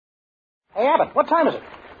Hey, Abbott, what time is it?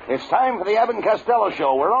 It's time for the Abbott and Costello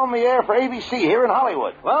show. We're on the air for ABC here in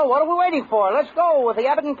Hollywood. Well, what are we waiting for? Let's go with the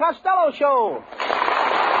Abbott and Costello show.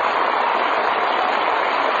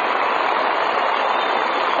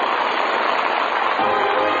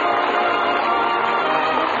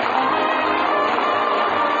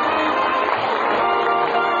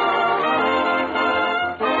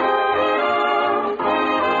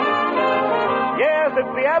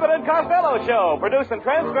 It's the Abbott and Costello Show, produced and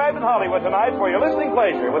transcribed in Hollywood tonight for your listening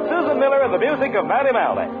pleasure with Susan Miller and the music of Matty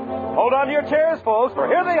Malday. Hold on to your chairs, folks, for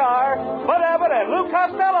here they are, Bud Abbott and Lou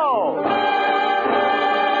Costello.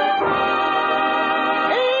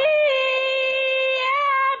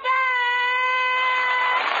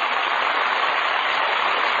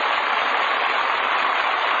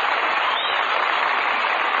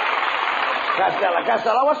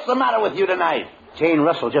 Costello, what's the matter with you tonight? Jane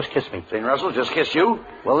Russell just kissed me. Jane Russell just kissed you?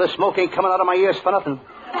 Well, this smoke ain't coming out of my ears for nothing.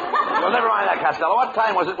 Well, never mind that, Costello. What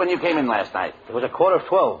time was it when you came in last night? It was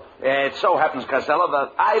 12:15. It so happens, Costello,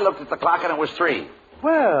 that I looked at the clock and it was 3.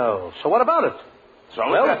 Well, so what about it? So,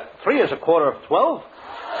 well, 3 is 12:15.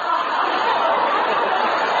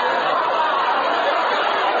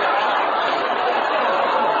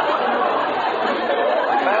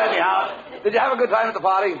 Did you have a good time at the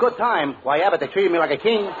party? Good time? Why, Abbott, they treated me like a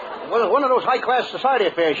king. Well, one of those high-class society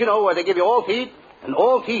affairs, you know, where they give you all to eat. And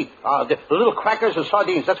all to eat. The little crackers and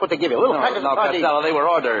sardines, that's what they give you. Little crackers and sardines. Costello, they were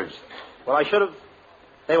hors d'oeuvres. Well, I should have...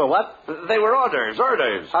 They were what? They were hors d'oeuvres.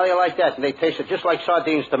 How do you like that? And they tasted just like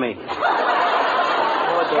sardines to me.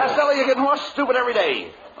 Costello, you're getting more stupid every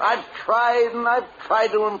day. I've tried and I've tried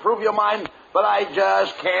to improve your mind, but I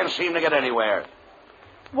just can't seem to get anywhere.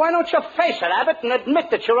 Why don't you face it, Abbott, and admit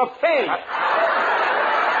that you're a failure?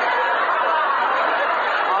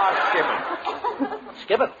 Skip it.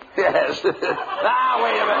 Skip it? Yes. Wait a minute.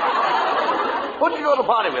 Who'd you go to the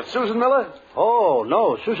party with, Susan Miller? Oh,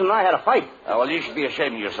 no. Susan and I had a fight. Well, you should be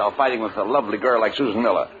ashamed of yourself fighting with a lovely girl like Susan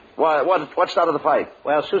Miller. What started the fight?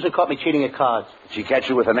 Well, Susan caught me cheating at cards. Did she catch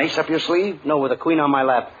you with an ace up your sleeve? No, with a queen on my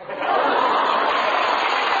lap.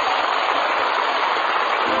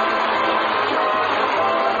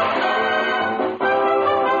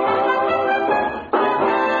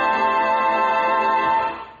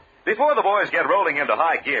 Before the boys get rolling into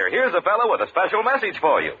high gear, here's a fellow with a special message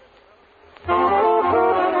for you.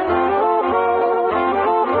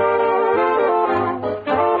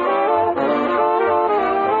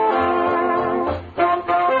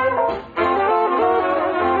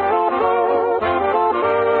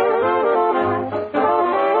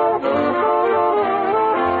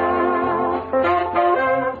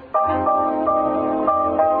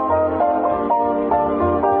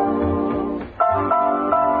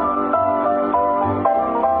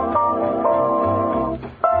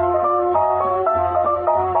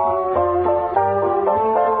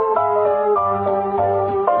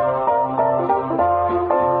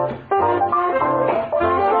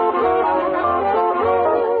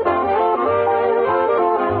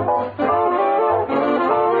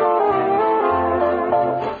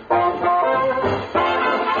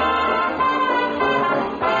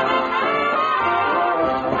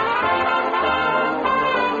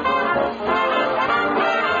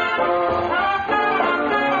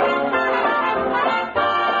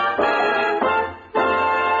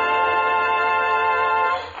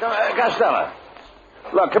 Costello.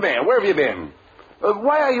 Look, come here. Where have you been?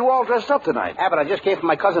 Why are you all dressed up tonight? Abbott, I just came from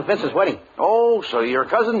my cousin Vincent's wedding. Oh, so your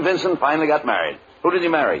cousin Vincent finally got married. Who did he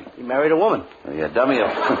marry? He married a woman. Oh, you dummy.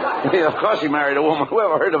 Of course he married a woman. Who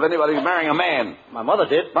ever heard of anybody marrying a man? My mother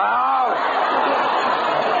did. Oh!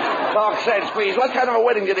 Talk sense, please. What kind of a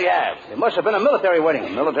wedding did he have? It must have been a military wedding. A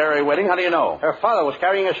military wedding? How do you know? Her father was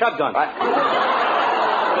carrying a shotgun.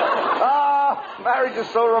 Marriage is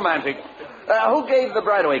so romantic. Who gave the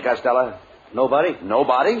bride away, Costello? Nobody.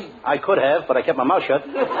 Nobody? I could have, but I kept my mouth shut.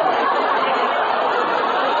 Shut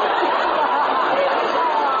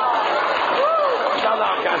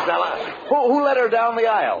up, Costello. Who led her down the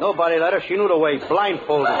aisle? Nobody let her. She knew the way,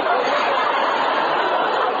 blindfolded.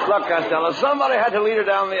 Look, Costello, somebody had to lead her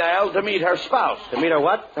down the aisle to meet her spouse. To meet her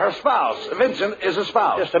what? Her spouse. Vincent is a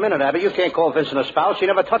spouse. Just a minute, Abbott. You can't call Vincent a spouse. He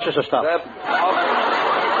never touches her stuff.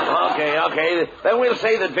 Okay. Then we'll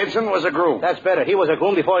say that Vincent was a groom. That's better. He was a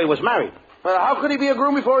groom before he was married. How could he be a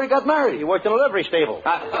groom before he got married? He worked in a livery stable.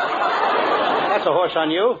 That's a horse on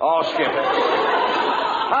you. Oh, skip it.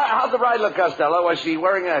 How'd the bride look, Costello? Was she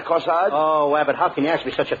wearing a corsage? Oh, Abbott, how can you ask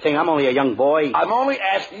me such a thing? I'm only a young boy. I'm only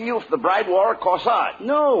asking you if the bride wore a corsage.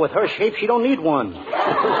 No, with her shape, she don't need one. Look,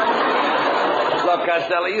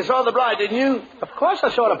 Costello, you saw the bride, didn't you? Of course I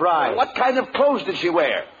saw the bride. What kind of clothes did she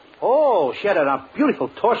wear? Oh, she had a beautiful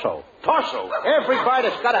torso. Torso? Every bride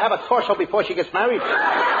has got to have a torso before she gets married.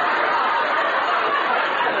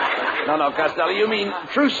 No, Costello, you mean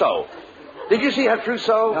trousseau. Did you see her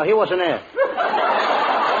trousseau? No, he wasn't there.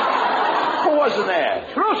 Who wasn't there?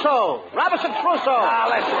 Trousseau! Robinson Trousseau!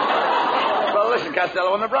 Listen. Well, listen,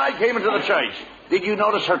 Costello, when the bride came into the church, did you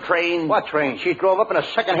notice her train? What train? She drove up in a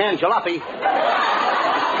second-hand jalopy.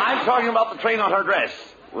 I'm talking about the train on her dress.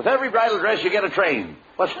 With every bridal dress, you get a train.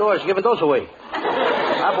 What store's giving those away?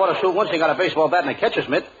 I bought a suit once. They got a baseball bat and a catcher's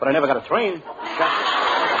mitt, but I never got a train.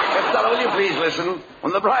 Costello, will you please listen?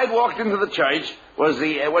 When the bride walked into the church, was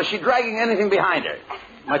she dragging anything behind her?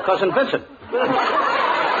 My cousin Vincent.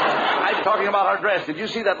 I'm talking about her dress. Did you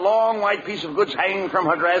see that long white piece of goods hanging from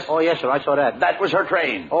her dress? Oh, yes, sir. I saw that. That was her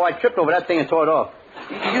train. Oh, I tripped over that thing and tore it off.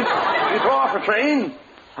 You tore off her train?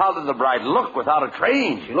 How did the bride look without a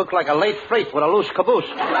train? She looked like a late freight with a loose caboose.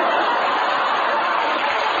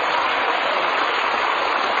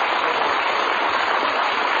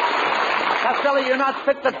 Costello, you're not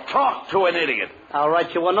fit to talk to an idiot. I'll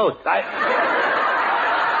write you a note.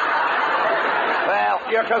 Well,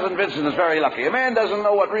 your cousin Vincent is very lucky. A man doesn't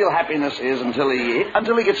know what real happiness is until he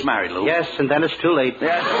gets married, Lou. Yes, and then it's too late.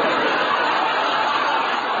 Yes.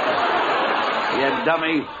 You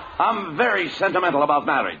dummy. I'm very sentimental about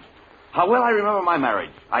marriage. How well I remember my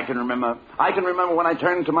marriage. I can remember when I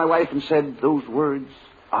turned to my wife and said those words,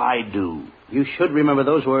 I do. You should remember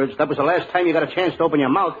those words. That was the last time you got a chance to open your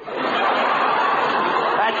mouth.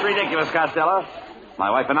 That's ridiculous, Costello.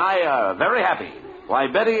 My wife and I are very happy. Why,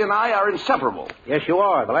 Betty and I are inseparable. Yes, you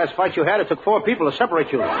are. The last fight you had, it took 4 people to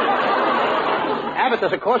separate you. Abbott,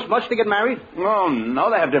 does it cost much to get married? Oh, no,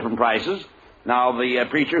 they have different prices. Now, the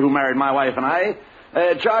preacher who married my wife and I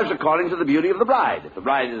charged according to the beauty of the bride. If the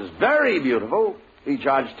bride is very beautiful, he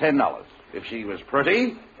charged $10. If she was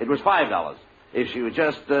pretty, it was $5. If she was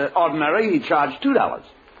just ordinary, he charged $2.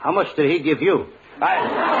 How much did he give you?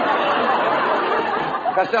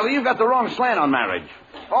 Costello, you've got the wrong slant on marriage.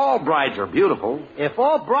 All brides are beautiful. If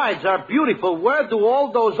all brides are beautiful, where do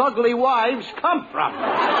all those ugly wives come from?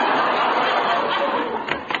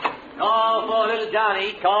 Call for little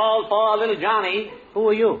Johnny. Call for little Johnny. Who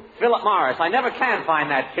are you? Philip Morris. I never can find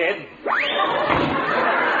that kid.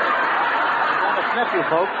 Abbott's nephew,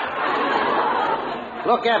 folks.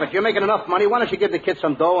 Look, Abbott, you're making enough money. Why don't you give the kid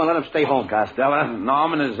some dough and let him stay home? Costello,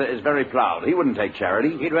 Norman is very proud. He wouldn't take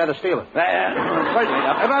charity. He'd rather steal it. Certainly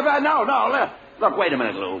not. No. Look, wait a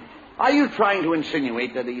minute, Lou. Are you trying to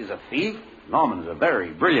insinuate that he's a thief? Norman's a very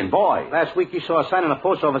brilliant boy. Last week he saw a sign in the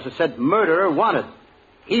post office that said, murderer wanted.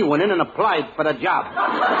 He went in and applied for the job.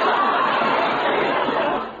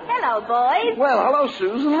 Hello, boys. Well, hello,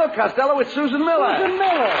 Susan. Look, Costello, it's Susan Miller. Susan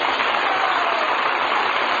Miller.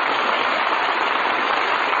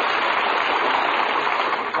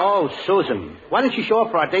 Oh, Susan. Why didn't you show up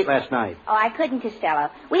for our date last night? Oh, I couldn't, Costello.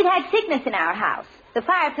 We've had sickness in our house. The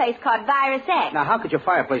fireplace caught virus X. Now, how could your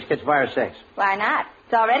fireplace catch virus X? Why not?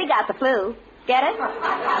 It's already got the flu. Get it?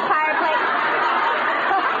 Fireplace.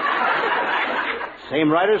 Same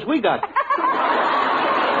writers we got.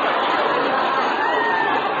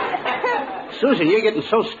 Susan, you're getting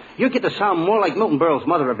to sound more like Milton Berle's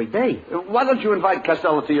mother every day. Why don't you invite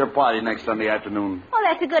Costello to your party next Sunday afternoon? Oh,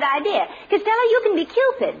 that's a good idea. Costello, you can be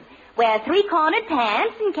Cupid. Wear 3-cornered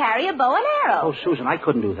pants and carry a bow and arrow. Oh, Susan, I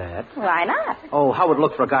couldn't do that. Why not? Oh, how would it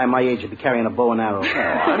look for a guy my age to be carrying a bow and arrow?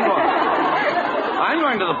 I'm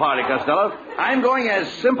going to the party, Costello. I'm going as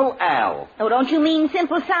Simple Al. Oh, don't you mean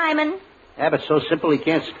Simple Simon? Abbott's so simple he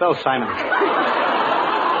can't spell Simon.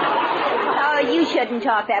 Oh, you shouldn't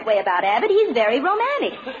talk that way about Abbott. He's very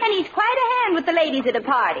romantic. And he's quite a hand with the ladies at a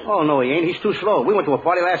party. Oh, no, he ain't. He's too slow. We went to a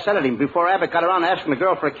party last Saturday, and before Abbott got around to asking the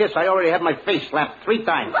girl for a kiss, I already had my face slapped 3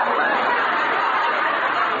 times.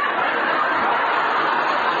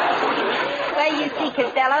 Well, you see,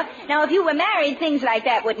 Costello, now if you were married, things like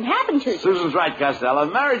that wouldn't happen to you. Susan's right, Costello.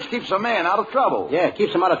 Marriage keeps a man out of trouble. Yeah, it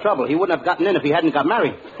keeps him out of trouble. He wouldn't have gotten in if he hadn't got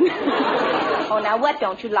married. Oh, now what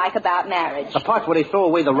don't you like about marriage? The part where they throw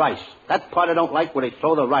away the rice. That part I don't like, where they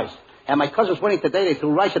throw the rice. And my cousin's wedding today, they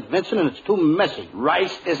threw rice at Vincent, and it's too messy.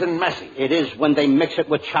 Rice isn't messy. It is when they mix it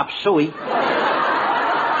with chop suey. Well,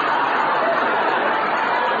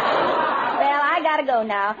 I gotta go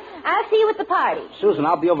now. I'll see you at the party. Susan,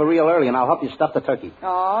 I'll be over real early, and I'll help you stuff the turkey.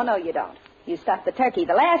 Oh, no, you don't. You stuffed the turkey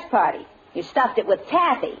the last party. You stuffed it with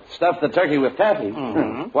taffy. Stuffed the turkey with taffy?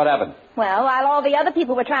 Mm-hmm. What happened? Well, while all the other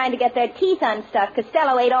people were trying to get their teeth unstuck,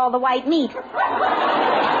 Costello ate all the white meat. So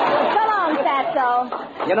long,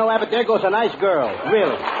 Fatso. You know, Abbott, there goes a nice girl.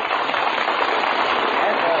 Really. I'll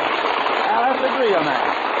have to agree on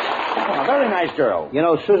that. A very nice girl. You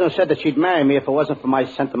know, Susan said that she'd marry me if it wasn't for my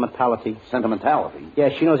sentimentality. Sentimentality? Yeah,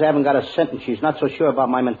 she knows I haven't got a cent, and she's not so sure about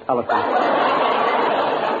my mentality.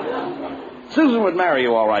 Susan would marry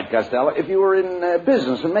you all right, Costello, if you were in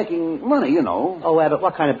business and making money, you know. Oh, Abbott,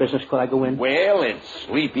 what kind of business could I go in? Well, it's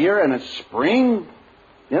sleep year and it's spring.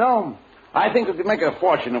 You know, I think we could make a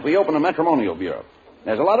fortune if we open a matrimonial bureau.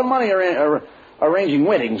 There's a lot of money arranging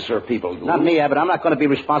weddings for people. Not me, Abbott. I'm not going to be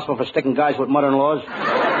responsible for sticking guys with mother-in-laws.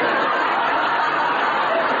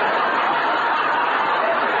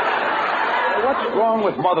 What's wrong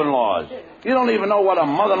with mother-in-laws? You don't even know what a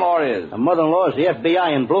mother-in-law is. A mother-in-law is the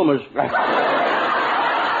FBI in Bloomers. Well,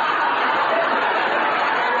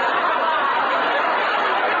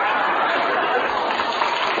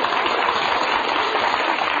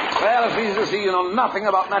 it's easy to see you know nothing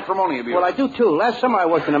about matrimonial bureau. Well, I do, too. Last summer I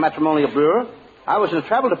worked in a matrimonial bureau. I was in the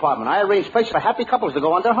travel department. I arranged places for happy couples to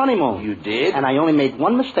go on their honeymoon. You did? And I only made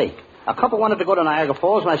one mistake. A couple wanted to go to Niagara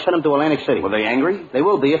Falls, and I sent them to Atlantic City. Were they angry? They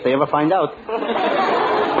will be if they ever find out.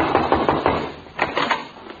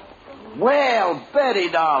 Well, Betty,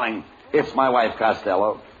 darling, it's my wife,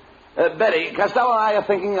 Costello. Betty, Costello and I are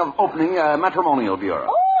thinking of opening a matrimonial bureau.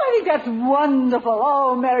 Oh, I think that's wonderful.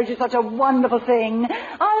 Oh, marriage is such a wonderful thing.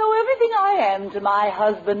 I owe everything I am to my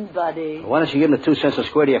husband, Buddy. Why don't you give him the 2 cents a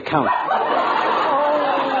square to your account?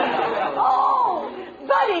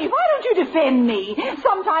 Buddy, why don't you defend me?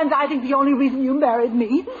 Sometimes I think the only reason you married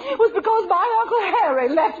me was because my Uncle Harry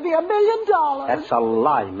left me $1 million. That's a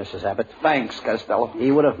lie, Mrs. Abbott. Thanks, Costello.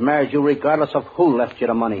 He would have married you regardless of who left you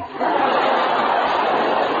the money.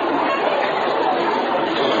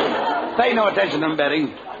 Pay no attention to him,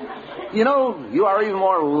 Betty. You know, you are even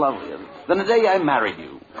more lovely than the day I married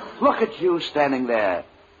you. Look at you standing there.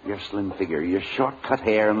 Your slim figure, your short-cut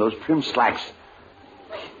hair, and those prim slacks.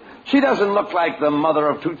 She doesn't look like the mother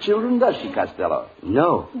of 2 children, does she, Costello?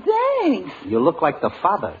 No. Thanks. You look like the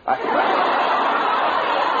father. Costello,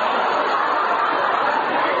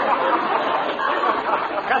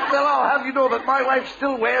 how do you know that my wife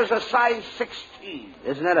still wears a size 16?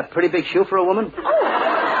 Isn't that a pretty big shoe for a woman?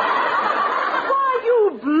 Why,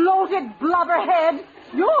 you bloated blubberhead.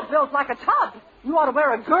 You're built like a tub. You ought to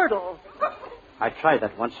wear a girdle. I tried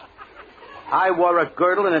that once. I wore a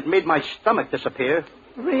girdle and it made my stomach disappear.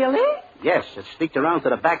 Really? Yes, it sneaked around to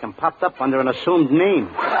the back and popped up under an assumed name.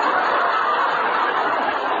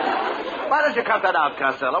 Why don't you cut that out,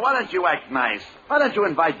 Costello? Why don't you act nice? Why don't you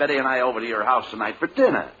invite Betty and I over to your house tonight for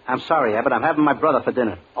dinner? I'm sorry, Abbott. I'm having my brother for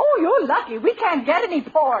dinner. Oh, you're lucky. We can't get any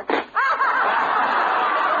pork.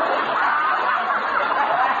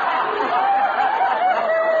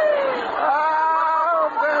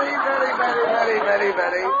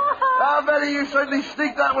 Betty. Oh, Betty, you certainly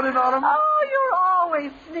sneaked that one in on him. Oh, you're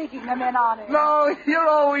always sneaking them in on him. No, you're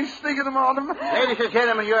always sneaking them on him. Ladies and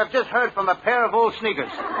gentlemen, you have just heard from a pair of old sneakers.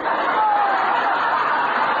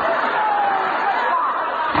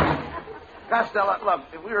 Costello, look,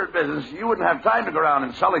 if we were in business, you wouldn't have time to go around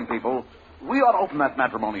insulting people. We ought to open that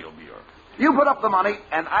matrimonial bureau. You put up the money,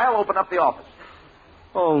 and I'll open up the office.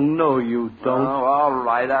 Oh, no, you don't. Oh, all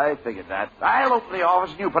right, I figured that. I'll open the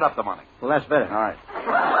office, and you put up the money. Well, that's better. All right.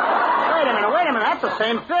 Wait a minute. That's the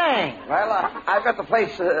same thing. Well, I've got the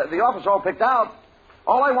place, the office all picked out.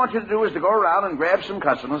 All I want you to do is to go around and grab some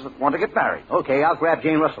customers that want to get married. Okay, I'll grab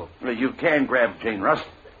Jane Russell. Well, you can grab Jane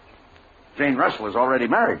Russell. Jane Russell is already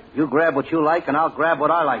married. You grab what you like, and I'll grab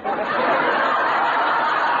what I like.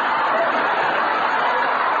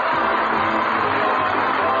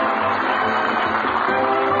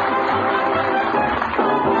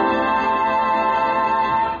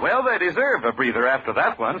 Well, they deserve a breather after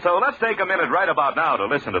that one, so let's take a minute right about now to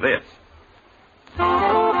listen to this.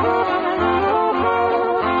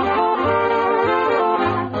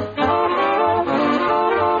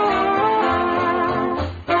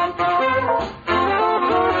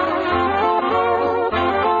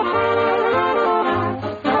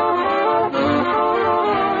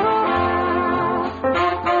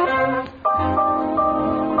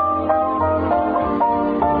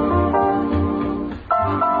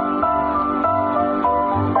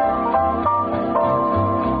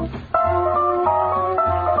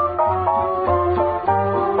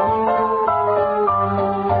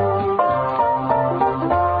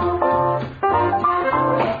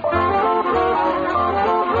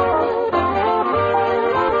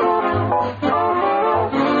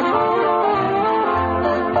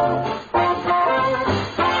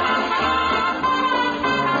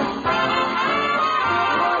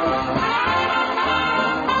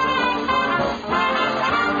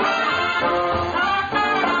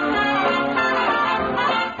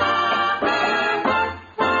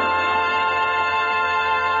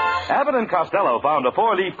 and Costello found a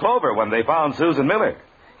four-leaf clover when they found Susan Miller.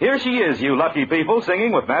 Here she is, you lucky people,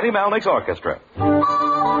 singing with Matty Malnick's orchestra.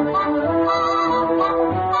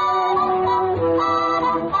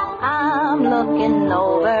 I'm looking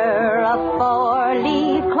over a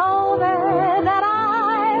four-leaf clover that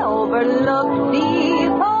I overlooked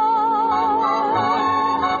before.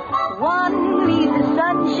 One leaf is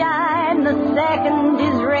sunshine, the second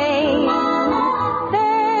is rain.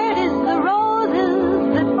 Third is the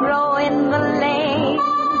roses that grow in the lane.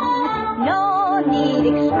 No need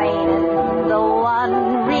explaining, the one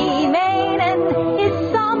remaining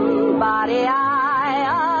is somebody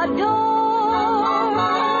I adore.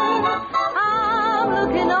 I'm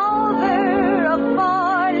looking over a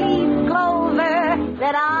four-leaf clover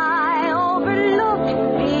that I overlooked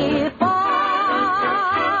before.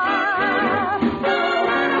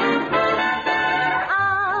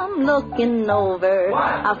 I'm looking over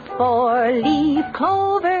a four-leaf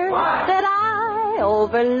clover that I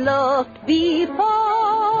overlooked before.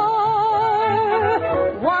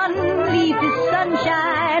 One leaf is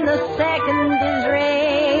sunshine, the second is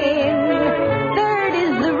rain. Third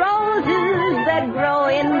is the roses that grow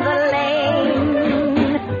in the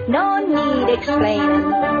lane. No need explaining,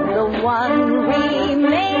 the one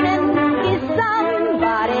remaining is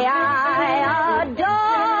somebody I adore.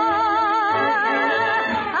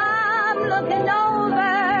 I'm looking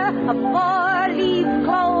over a four-leaf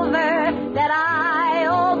clover that I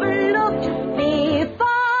overlooked before.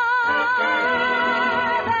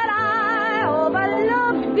 That I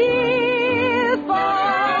overlooked before.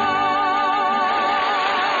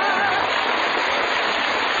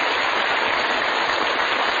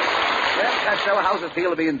 Well, Costello, how's it feel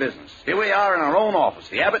to be in business? Here we are in our own office,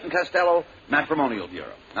 the Abbott and Costello Matrimonial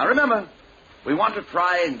Bureau. Now, remember, we want to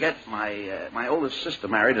try and get my oldest sister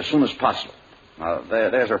married as soon as possible. Now,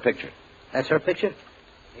 there's her picture. That's her picture?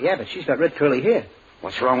 Yeah, but she's got red curly hair.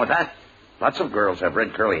 What's wrong with that? Lots of girls have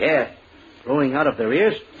red curly hair. Growing out of their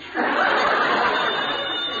ears?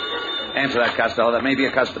 Answer that, Costello. That may be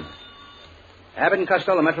a custom. Abbott and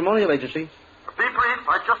Costello Matrimonial Agency. Be brief,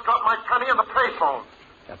 I just got my penny in the payphone.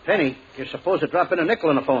 A penny? You're supposed to drop in a nickel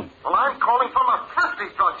on the phone. Well, I'm calling from a thrifty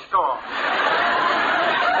drugstore.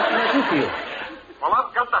 What can I do for you? Well,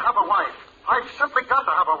 I've got to have a wife. I've simply got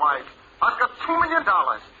to have a wife. I've got $2 million.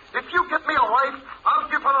 If you get me a wife, I'll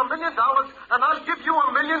give her $1 million, and I'll give you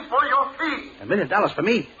 $1 million for your fee. $1 million for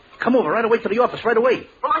me? Come over right away to the office right away.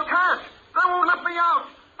 Well, I can't. They won't let me out.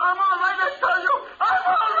 I'm all right, I tell you. I'm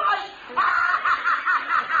all right.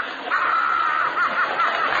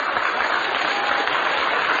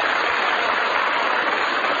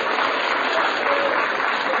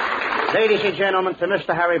 Ladies and gentlemen, to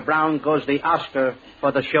Mr. Harry Brown goes the Oscar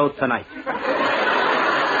for the show tonight.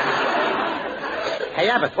 Hey,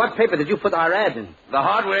 Abbott, what paper did you put our ad in? The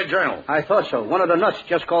Hardware Journal. I thought so. One of the nuts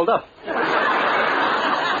just called up.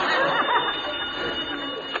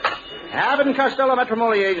 Abbott and Costello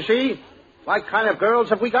Matrimonial Agency. What kind of girls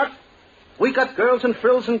have we got? We got girls in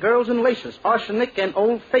frills and girls in laces, arsenic and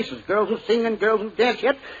old faces, girls who sing and girls who dance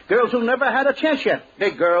yet, girls who never had a chance yet,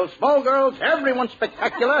 big girls, small girls, everyone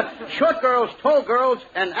spectacular, short girls, tall girls,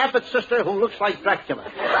 and Abbott's sister who looks like Dracula.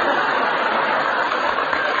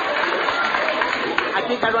 I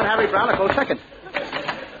think I run Harry Brown a close second.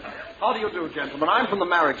 How do you do, gentlemen? I'm from the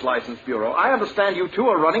Marriage License Bureau. I understand you two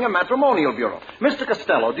are running a matrimonial bureau. Mr.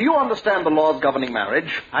 Costello, do you understand the laws governing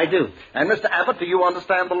marriage? I do. And Mr. Abbott, do you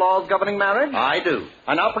understand the laws governing marriage? I do.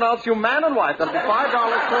 I now pronounce you man and wife. That'll be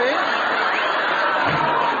 $5,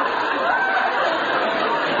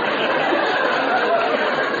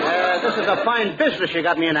 please. This is a fine business you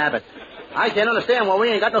got me in, Abbott. I can't understand why we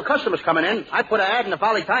ain't got no customers coming in. I put an ad in the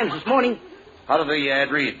Valley Times this morning. How did the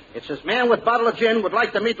ad read? It says, man with bottle of gin would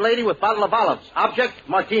like to meet lady with bottle of olives. Object,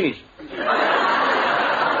 martinis.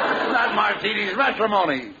 Not martinis,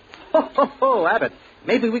 matrimony. Ho, Abbott.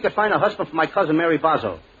 Maybe we could find a husband for my cousin Mary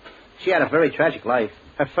Bozzo. She had a very tragic life.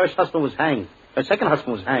 Her first husband was hanged. Her second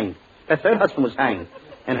husband was hanged. Her third husband was hanged.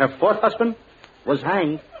 And her fourth husband was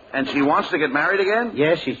hanged. And she wants to get married again?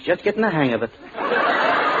 Yes, she's just getting the hang of it.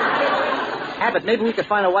 Abbott, maybe we could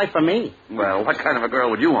find a wife for me. Well, what kind of a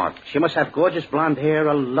girl would you want? She must have gorgeous blonde hair,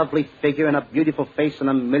 a lovely figure, and a beautiful face, and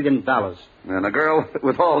 $1 million. And a girl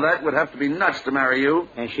with all that would have to be nuts to marry you.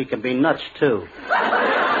 And she can be nuts, too.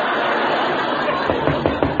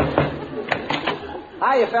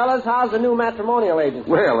 Hiya, fellas. How's the new matrimonial agency?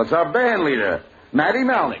 Well, it's our band leader, Matty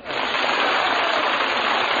Malnick.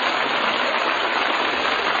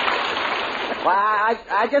 Well,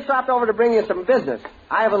 I just dropped over to bring you some business.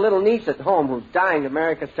 I have a little niece at home who's dying to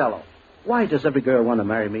marry Costello. Why does every girl want to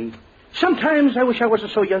marry me? Sometimes I wish I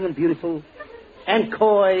wasn't so young and beautiful. and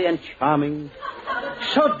coy and charming.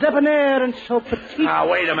 So debonair and so petite. Now,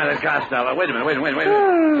 wait a minute, Costello. Wait a minute.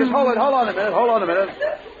 Just hold on a minute.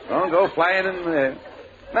 Don't go flying in there.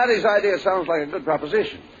 Mattie's idea sounds like a good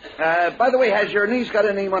proposition. By the way, has your niece got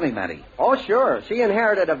any money, Mattie? Oh, sure. She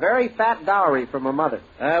inherited a very fat dowry from her mother.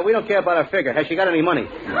 We don't care about her figure. Has she got any money?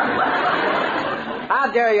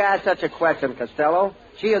 How dare you ask such a question, Costello?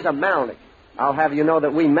 She is a Malnick. I'll have you know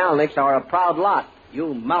that we Malnicks are a proud lot.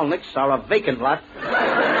 You Malnicks are a vacant lot.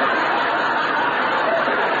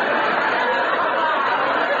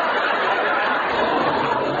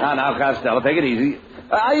 Now, Costello, take it easy.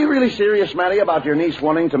 Are you really serious, Mattie, about your niece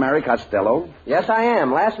wanting to marry Costello? Yes, I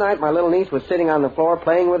am. Last night, my little niece was sitting on the floor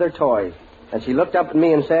playing with her toys. And she looked up at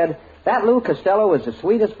me and said, "That Lou Costello is the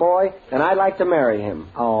sweetest boy, and I'd like to marry him."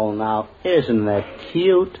 Oh, now, isn't that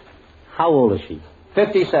cute? How old is she?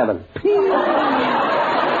 57.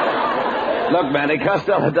 Look, Mattie,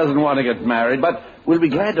 Costello doesn't want to get married, but we'll be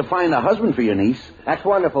glad to find a husband for your niece. That's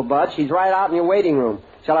wonderful, Bud. She's right out in your waiting room.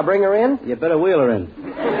 Shall I bring her in? You better wheel her in.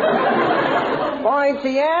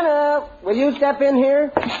 Poinciana, will you step in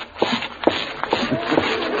here?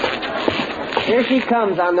 Here she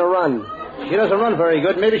comes on the run. She doesn't run very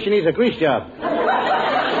good. Maybe she needs a grease job.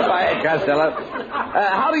 Quiet, Costello.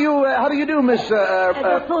 How do you do, Miss...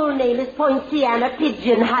 The full name is Poinciana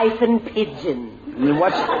Pigeon-Pigeon.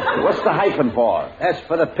 What's the hyphen for? That's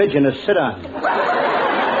for the pigeon to sit on.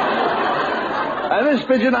 Miss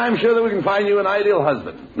Pigeon, I'm sure that we can find you an ideal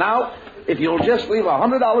husband. Now, if you'll just leave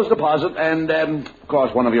 $100 deposit and, of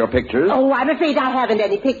course, one of your pictures. Oh, I'm afraid I haven't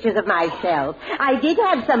any pictures of myself. I did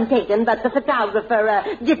have some taken, but the photographer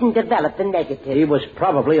didn't develop the negative. He was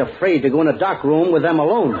probably afraid to go in a dark room with them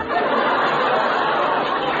alone.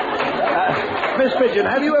 Miss Pigeon,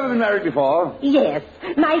 have you ever been married before? Yes.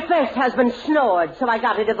 My first husband snored, so I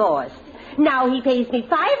got a divorce. Now he pays me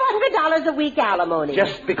 $500 a week alimony.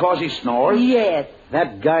 Just because he snores? Yes.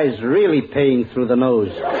 That guy's really paying through the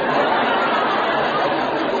nose.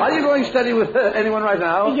 Are you going steady with anyone right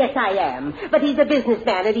now? Yes, I am. But he's a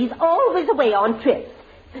businessman, and he's always away on trips.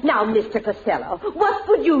 Now, Mr. Costello, what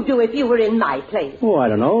would you do if you were in my place? Oh, I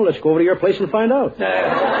don't know. Let's go over to your place and find out.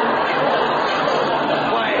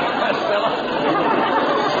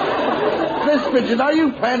 Miss Pigeon, are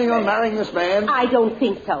you planning on marrying this man? I don't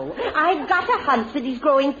think so. I've got a hunch that he's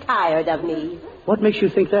growing tired of me. What makes you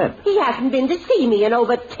think that? He hasn't been to see me in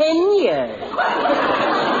over 10 years.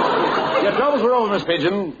 Your troubles are over, Miss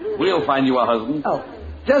Pigeon. We'll find you a husband. Oh.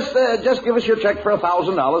 Just give us your check for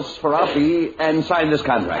 $1,000 for our fee and sign this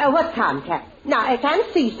contract. What contract? Now, I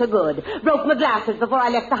can't see so good. Broke my glasses before I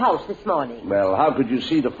left the house this morning. Well, how could you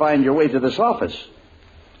see to find your way to this office?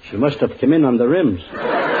 She must have come in on the rims.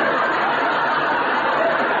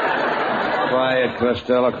 Quiet,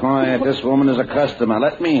 Costello, quiet. This woman is a customer.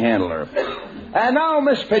 Let me handle her. And now,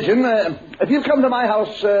 Miss Pigeon, if you come to my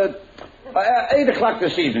house 8 o'clock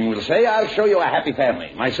this evening, we'll say, I'll show you a happy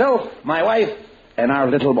family. Myself, my wife, and our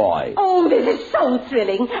little boy. Oh, this is so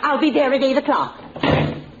thrilling. I'll be there at 8 o'clock.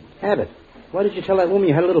 Abbott, why did you tell that woman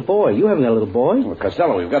you had a little boy? You haven't got a little boy. Well,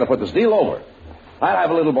 Costello, we've got to put this deal over. I'll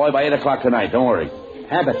have a little boy by 8 o'clock tonight. Don't worry.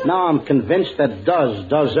 Abbott, now I'm convinced that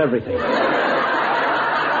does everything.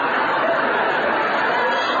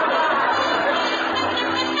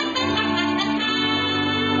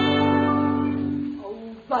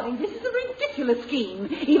 Buddy, this is a ridiculous scheme.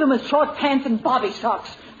 Even with short pants and bobby socks,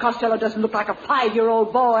 Costello doesn't look like a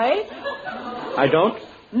 5-year-old boy. I don't?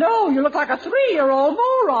 No, you look like a 3-year-old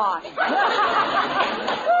moron.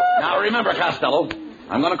 Now, remember, Costello,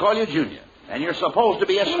 I'm going to call you Junior, and you're supposed to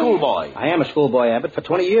be a schoolboy. I am a schoolboy, Abbott. For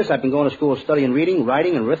 20 years, I've been going to school studying reading,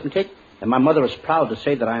 writing, and arithmetic, and my mother is proud to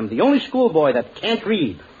say that I am the only schoolboy that can't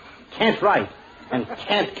read, can't write, and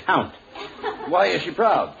can't count. Why is she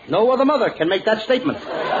proud? No other mother can make that statement.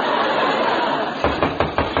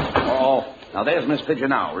 Oh, now there's Miss Pigeon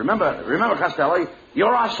now. Remember, Costello,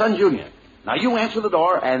 you're our son Junior. Now you answer the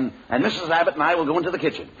door, and Mrs. Abbott and I will go into the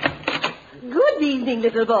kitchen. Good evening,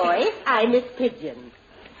 little boy. I'm Miss Pigeon.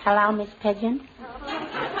 Hello, Miss Pigeon.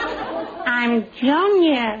 I'm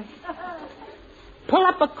Junior. Pull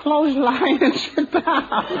up a clothesline and sit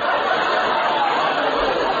down.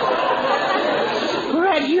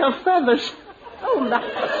 Spread your feathers. Oh, my.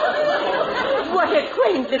 What a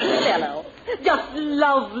quaint little fellow. Just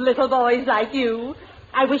love little boys like you.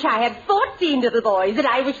 I wish I had 14 little boys, and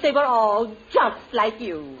I wish they were all just like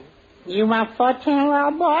you. You want 14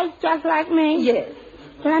 little boys just like me? Yes.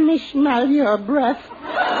 Let me smell your breath.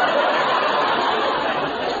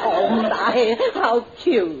 Oh, my, how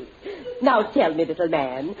cute. Now tell me, little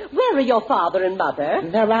man, where are your father and mother?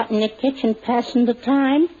 They're out in the kitchen passing the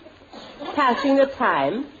time. passing the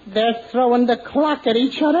time? They're throwing the clock at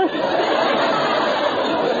each other.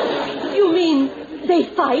 You mean they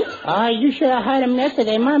fight? You should have heard him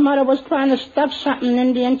yesterday. My mother was trying to stuff something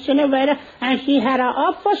in the incinerator, and she had an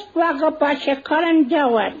awful struggle, but she couldn't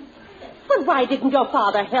do it. But why didn't your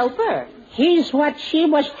father help her? He's what she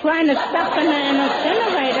was trying to stuff in the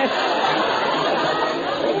incinerator.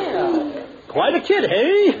 Quite a kid,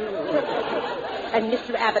 hey? And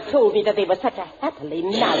Mr. Abbott told me that they were such a happily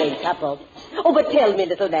married couple. Oh, but tell me,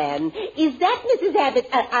 little man, is that Mrs. Abbott,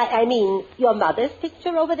 I mean, your mother's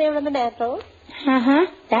picture over there on the mantel? Uh-huh,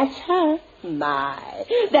 that's her. My,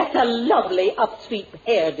 that's a lovely upsweep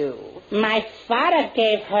hairdo. My father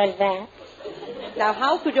gave her that. Now,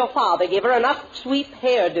 how could your father give her an upsweep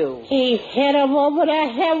hairdo? He hit her over the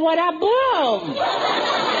head with a broom.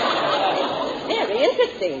 Very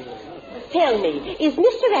interesting. Tell me, is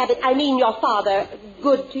Mr. Abbott, I mean your father,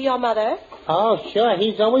 good to your mother? Oh, sure.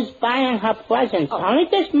 He's always buying her presents. Oh. Only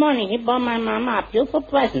this morning he bought my mama a beautiful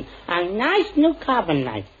present. A nice new carving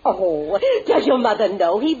knife. Oh, does your mother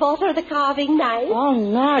know he bought her the carving knife? Oh,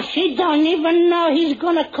 no. She don't even know he's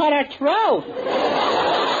going to cut her throat.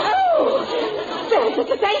 Oh,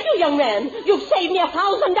 thank you, young man. You've saved me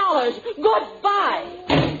 $1,000. Goodbye.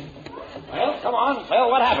 Well, come on. Well,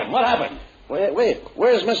 what happened? What happened? Wait.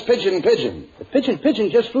 Where's Miss Pigeon? The pigeon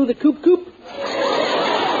just flew the coop.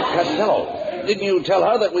 Costello, didn't you tell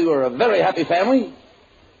her that we were a very happy family?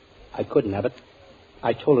 I couldn't, Abbott.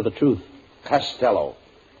 I told her the truth. Costello,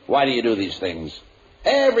 why do you do these things?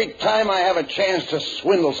 Every time I have a chance to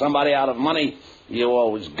swindle somebody out of money, you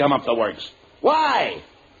always gum up the works. Why?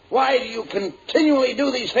 Why do you continually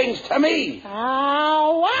do these things to me?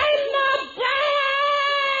 Oh, I'm a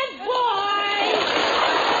bad boy!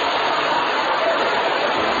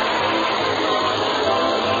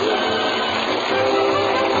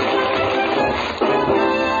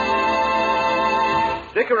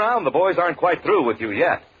 Stick around. The boys aren't quite through with you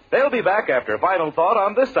yet. They'll be back after a final thought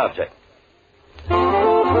on this subject.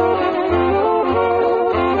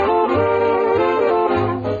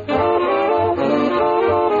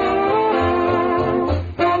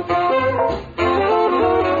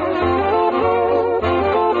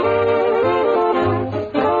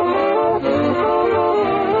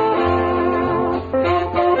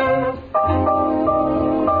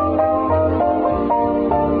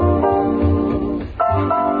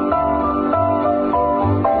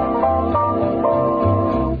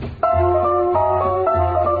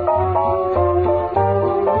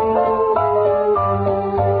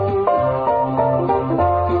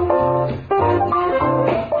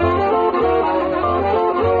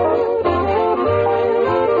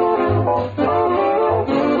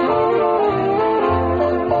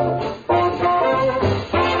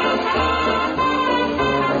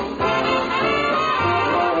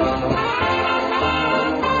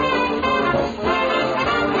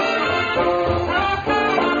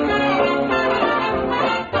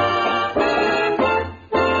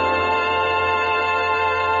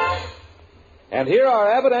 And here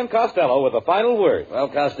are Abbott and Costello with a final word. Well,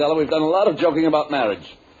 Costello, we've done a lot of joking about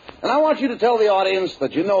marriage. And I want you to tell the audience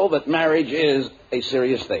that you know that marriage is a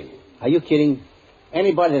serious thing. Are you kidding?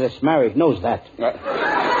 Anybody that's married knows that.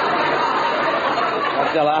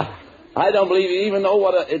 Costello, I don't believe you even know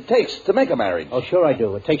what it takes to make a marriage. Oh, sure I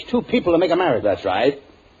do. It takes two people to make a marriage. That's right.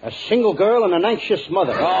 A single girl and an anxious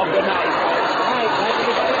mother. Oh, good night.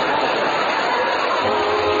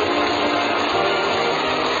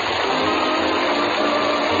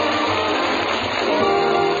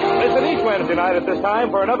 Wednesday night at this time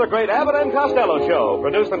for another great Abbott and Costello show,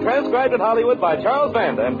 produced and transcribed in Hollywood by Charles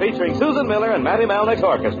Banda and featuring Susan Miller and Matty Malnick's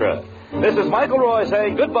orchestra. This is Michael Roy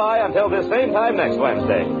saying goodbye until this same time next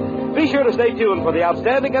Wednesday. Be sure to stay tuned for the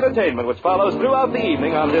outstanding entertainment which follows throughout the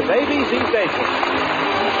evening on this ABC station.